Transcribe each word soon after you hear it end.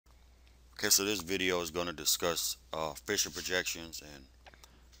Okay, so this video is going to discuss Fischer projections and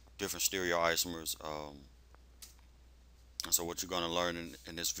different stereoisomers. And so what you're going to learn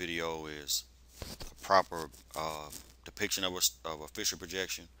in this video is the proper depiction of a Fischer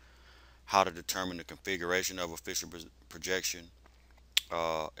projection, how to determine the configuration of a Fischer projection,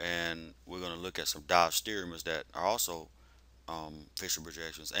 and we're going to look at some diastereomers that are also Fischer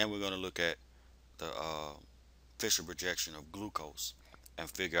projections, and we're going to look at the Fischer projection of glucose and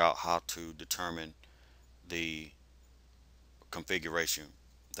figure out how to determine the configuration,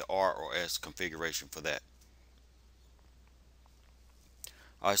 the R or S configuration for that.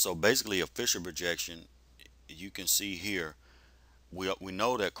 Alright, so basically a Fischer projection, you can see here, we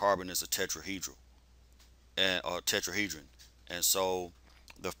know that carbon is a tetrahedral and tetrahedron, and so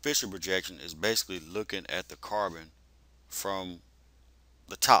the Fischer projection is basically looking at the carbon from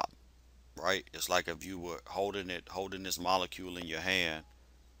the top, right? It's like if you were holding this molecule in your hand,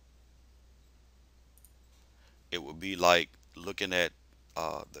 it would be like looking at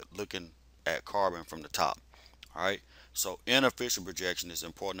carbon from the top. All right, so in a Fischer projection, it's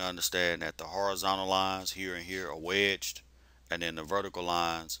important to understand that the horizontal lines here and here are wedged, and then the vertical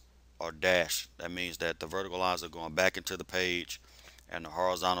lines are dashed. That means that the vertical lines are going back into the page and the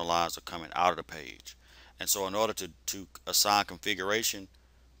horizontal lines are coming out of the page. And so in order to assign configuration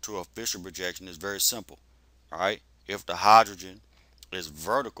to a Fischer projection, is very simple. All right, if the hydrogen is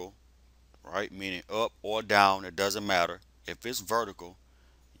vertical, right, meaning up or down, it doesn't matter. If it's vertical,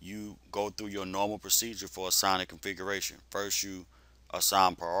 you go through your normal procedure for assigning configuration. First, you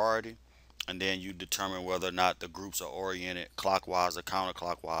assign priority, and then you determine whether or not the groups are oriented clockwise or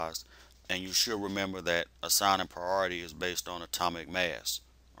counterclockwise. And you should remember that assigning priority is based on atomic mass.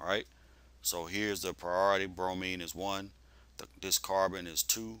 All right, so here's the priority. Bromine is 1, this carbon is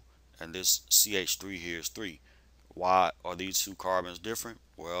 2, and this CH3 here is 3. Why are these two carbons different?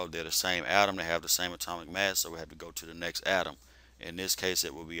 Well, they're the same atom, they have the same atomic mass, so we have to go to the next atom. In this case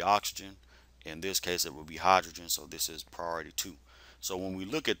it will be oxygen, in this case it will be hydrogen, so this is priority 2. So when we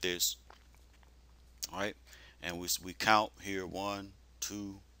look at this, all right, and we count here 1,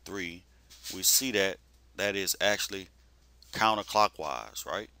 2, 3, we see that that is actually counterclockwise,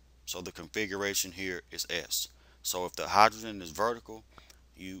 right? So the configuration here is S. So if the hydrogen is vertical,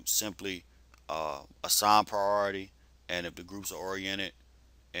 you simply assign priority, and if the groups are oriented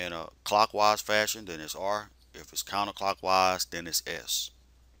in a clockwise fashion, then it's R. If it's counterclockwise, then it's S.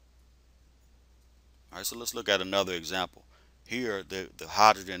 Alright, so let's look at another example. Here the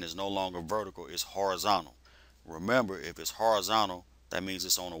hydrogen is no longer vertical, it's horizontal. Remember, if it's horizontal, that means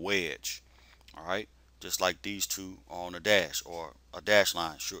it's on a wedge. Alright, just like these two are on a dash or a dash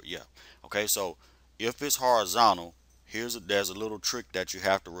line. Sure, yeah. Okay, so if it's horizontal, there's a little trick that you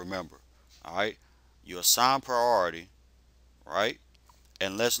have to remember. Alright, you assign priority, right?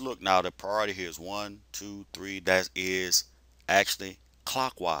 And let's look now, the priority here is 1, 2, 3, that is actually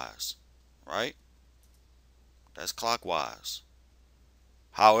clockwise, right? That's clockwise.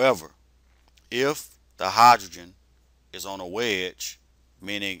 However, if the hydrogen is on a wedge,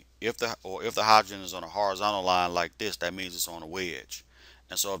 meaning if the hydrogen is on a horizontal line like this, that means it's on a wedge.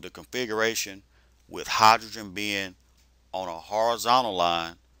 And so if the configuration with hydrogen being on a horizontal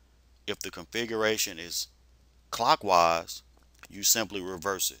line, if the configuration is clockwise, you simply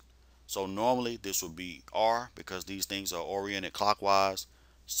reverse it. So normally this would be R because these things are oriented clockwise.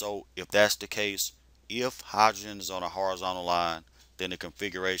 So if that's the case, if hydrogen is on a horizontal line, then the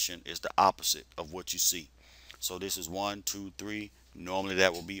configuration is the opposite of what you see. So this is 1, 2, 3. Normally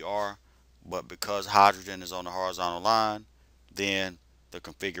that will be R, but because hydrogen is on the horizontal line, then the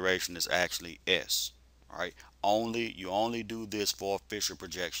configuration is actually S. All right. You only do this for Fischer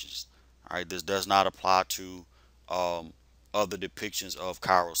projections. All right. This does not apply to other depictions of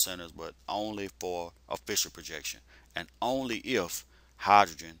chiral centers, but only for a Fischer projection, and only if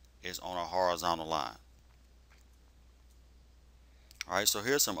hydrogen is on a horizontal line. All right. So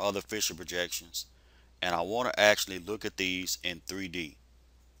here's some other Fischer projections, and I want to actually look at these in 3D.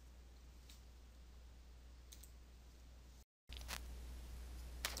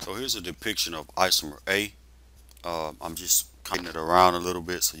 So here's a depiction of isomer A. I'm just cutting it around a little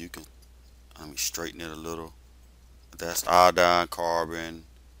bit so you can, let me straighten it a little. That's iodine, carbon,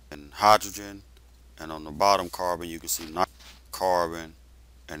 and hydrogen. And on the bottom carbon, you can see carbon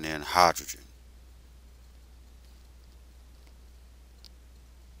and then hydrogen.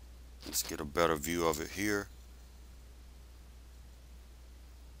 Let's get a better view of it here.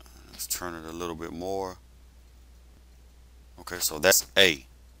 Let's turn it a little bit more. Okay, so that's A.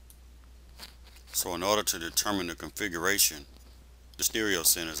 So in order to determine the configuration, the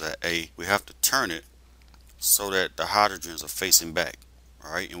stereocenters at A, we have to turn it so that the hydrogens are facing back.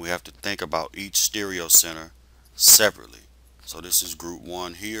 All right, and we have to think about each stereocenter separately. So this is group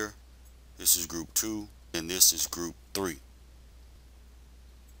 1 here, this is group 2, and this is group 3.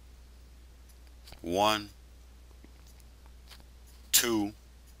 1, 2,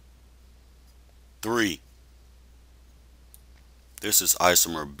 3. This is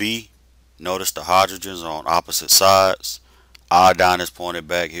isomer B. Notice the hydrogens are on opposite sides. Iodine is pointed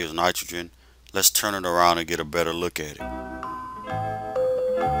back. Here's nitrogen. Let's turn it around and get a better look at it.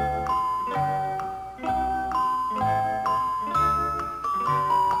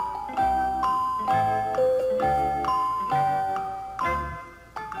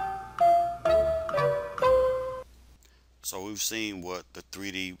 So we've seen what the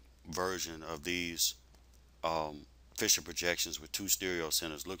 3D version of these Fischer projections with two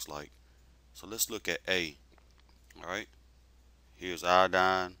stereocenters looks like. So let's look at A. Alright, here's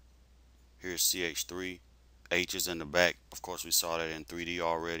iodine, here's CH3, H is in the back. Of course, we saw that in 3D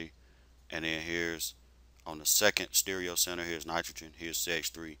already. And then here's on the second stereocenter, here's nitrogen, here's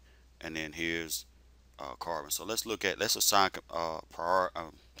CH3, and then here's carbon. So let's assign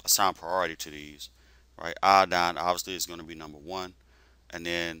priority to these. Right, iodine obviously is going to be number 1, and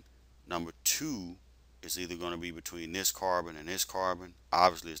then number 2 is either going to be between this carbon and this carbon.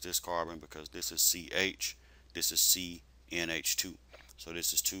 Obviously it's this carbon because this is CH, this is CNH2. So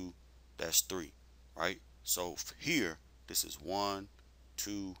this is 2, that's 3, right? So here, this is 1,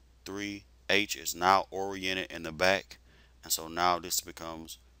 2, 3. H is now oriented in the back, and so now this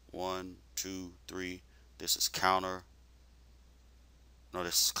becomes 1, 2, 3. This is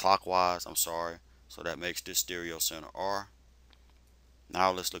this is clockwise, I'm sorry. So that makes this stereocenter R.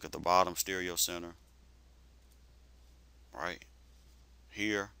 Now let's look at the bottom stereocenter. Right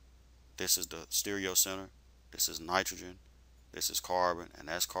here, this is the stereocenter. This is nitrogen, this is carbon, and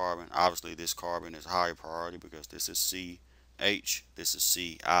that's carbon. Obviously this carbon is higher priority because this is CH, this is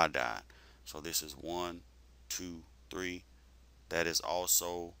C iodine. So this is 1, 2, 3. That is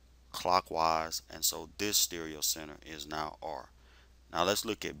also clockwise, and so this stereocenter is now R. Now let's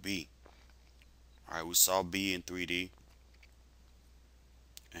look at B. All right, we saw B in 3D,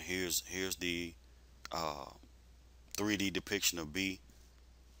 and here's the 3D depiction of B.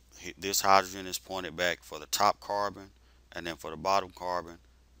 This hydrogen is pointed back for the top carbon, and then for the bottom carbon,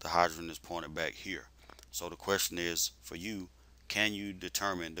 the hydrogen is pointed back here. So the question is for you, can you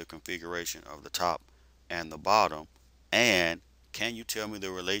determine the configuration of the top and the bottom, and can you tell me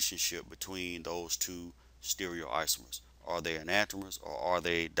the relationship between those two stereoisomers? Are they enantiomers or are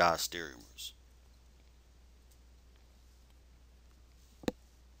they diastereomers?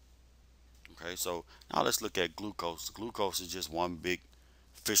 Okay, so now let's look at glucose. Glucose is just one big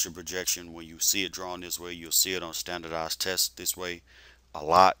Fischer projection. When you see it drawn this way, you'll see it on standardized tests this way a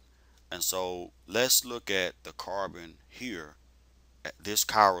lot. And so let's look at the carbon here at this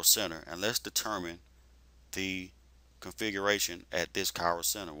chiral center, and let's determine the configuration at this chiral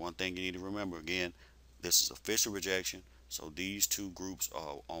center. One thing you need to remember, again, this is a Fischer projection, so these two groups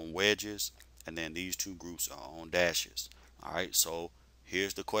are on wedges, and then these two groups are on dashes. All right, so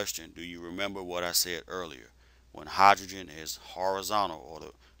here's the question. Do you remember what I said earlier? When hydrogen is horizontal, or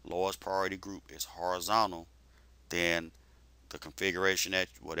the lowest priority group is horizontal, then the configuration, at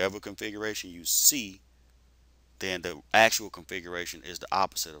whatever configuration you see, then the actual configuration is the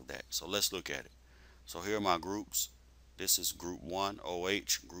opposite of that. So let's look at it. So here are my groups. This is group 1,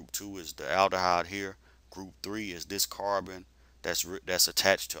 OH. Group 2 is the aldehyde here. Group 3 is this carbon that's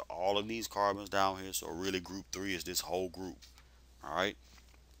attached to all of these carbons down here. So really group 3 is this whole group. All right.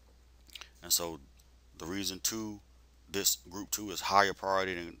 And so the reason this group 2 is higher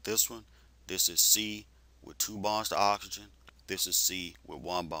priority than this one. This is C with 2 bonds to oxygen. This is C with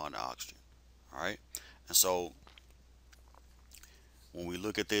 1 bond to oxygen. All right. And so when we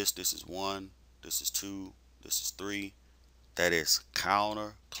look at this, this is 1, this is 2, this is 3. That is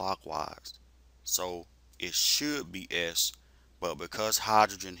counterclockwise. So it should be S, but because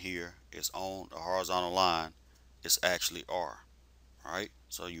hydrogen here is on a horizontal line, it's actually R. Alright,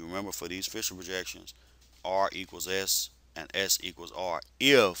 so you remember for these Fischer projections, R equals S and S equals R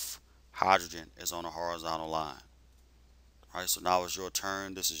if hydrogen is on a horizontal line. Alright, so now it's your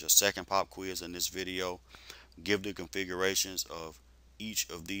turn. This is your second pop quiz in this video. Give the configurations of each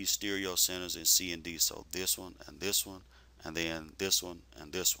of these stereocenters in C and D. So this one, and then this one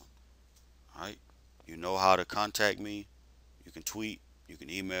and this one. Alright, you know how to contact me. You can tweet, you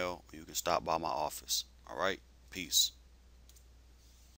can email, or you can stop by my office. Alright, peace.